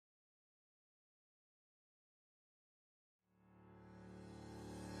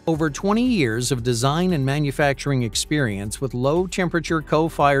Over 20 years of design and manufacturing experience with low-temperature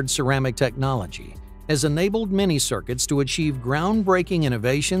co-fired ceramic technology has enabled MiniCircuits to achieve groundbreaking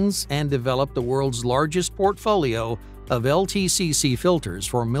innovations and develop the world's largest portfolio of LTCC filters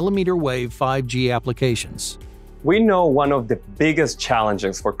for mmWave 5G applications. We know one of the biggest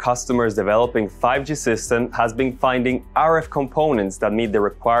challenges for customers developing 5G systems has been finding RF components that meet the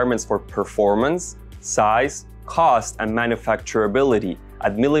requirements for performance, size, cost, and manufacturability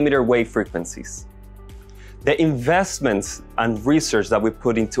at mmWave frequencies. The investments and research that we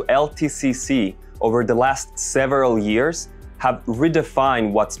put into LTCC over the last several years have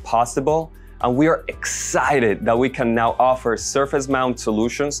redefined what's possible, and we are excited that we can now offer surface mount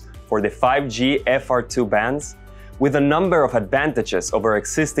solutions for the 5G FR2 bands with a number of advantages over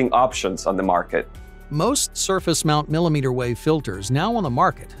existing options on the market. Most surface mount mmWave filters now on the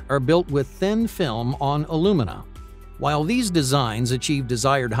market are built with thin film on alumina. While these designs achieve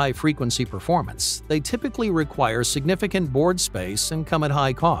desired high-frequency performance, they typically require significant board space and come at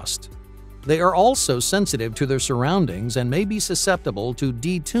high cost. They are also sensitive to their surroundings and may be susceptible to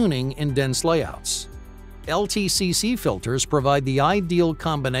detuning in dense layouts. LTCC filters provide the ideal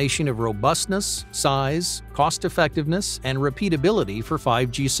combination of robustness, size, cost-effectiveness, and repeatability for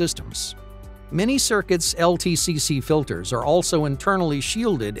 5G systems. MiniCircuits LTCC filters are also internally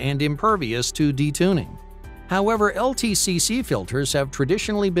shielded and impervious to detuning. However, LTCC filters have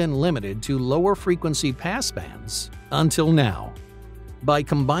traditionally been limited to lower frequency passbands until now. By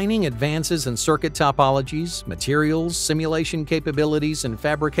combining advances in circuit topologies, materials, simulation capabilities, and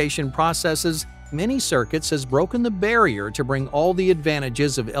fabrication processes, MiniCircuits has broken the barrier to bring all the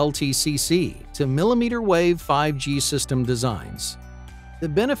advantages of LTCC to mmWave 5G system designs. The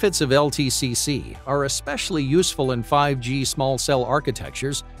benefits of LTCC are especially useful in 5G small cell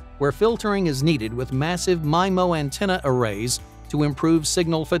architectures where filtering is needed with massive MIMO antenna arrays to improve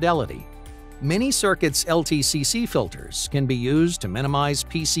signal fidelity. MiniCircuits LTCC filters can be used to minimize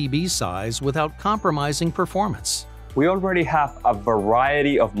PCB size without compromising performance. We already have a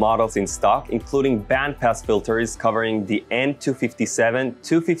variety of models in stock, including bandpass filters covering the N257,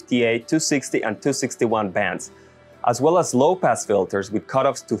 258, 260, and 261 bands, as well as low-pass filters with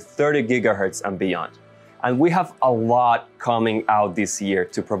cutoffs to 30 GHz and beyond. And we have a lot coming out this year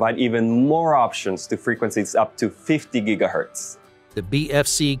to provide even more options to frequencies up to 50 GHz. The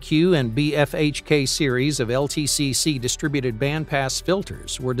BFCQ and BFHK series of LTCC distributed bandpass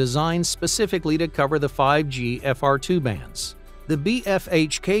filters were designed specifically to cover the 5G FR2 bands. The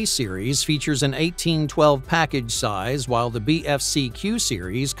BFHK series features an 1812 package size, while the BFCQ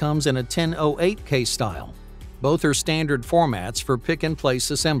series comes in a 1008K style. Both are standard formats for pick-and-place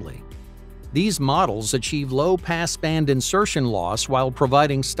assembly. These models achieve low passband insertion loss while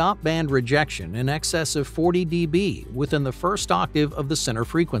providing stop band rejection in excess of 40 dB within the first octave of the center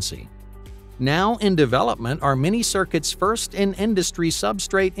frequency. Now in development are MiniCircuits' first in-industry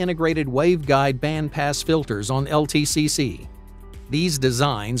substrate integrated waveguide bandpass filters on LTCC. These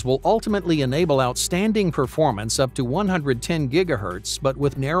designs will ultimately enable outstanding performance up to 110 GHz, but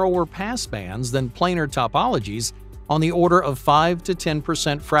with narrower passbands than planar topologies on the order of 5 to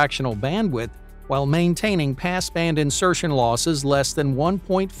 10% fractional bandwidth, while maintaining passband insertion losses less than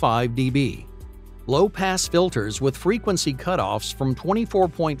 1.5 dB. Low-pass filters with frequency cutoffs from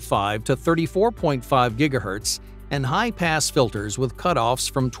 24.5 to 34.5 GHz and high-pass filters with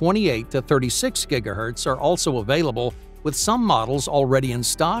cutoffs from 28 to 36 GHz are also available, with some models already in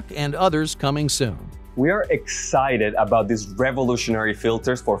stock and others coming soon. We are excited about these revolutionary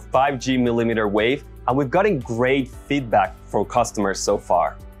filters for 5G mmWave, and we've gotten great feedback from customers so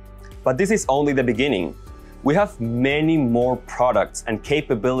far. But this is only the beginning. We have many more products and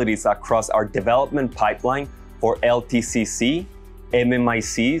capabilities across our development pipeline for LTCC,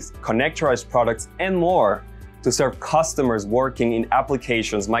 MMICs, connectorized products, and more to serve customers working in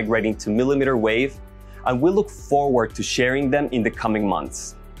applications migrating to mmWave, and we look forward to sharing them in the coming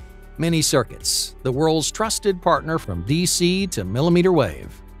months. MiniCircuits, the world's trusted partner from DC to mmWave.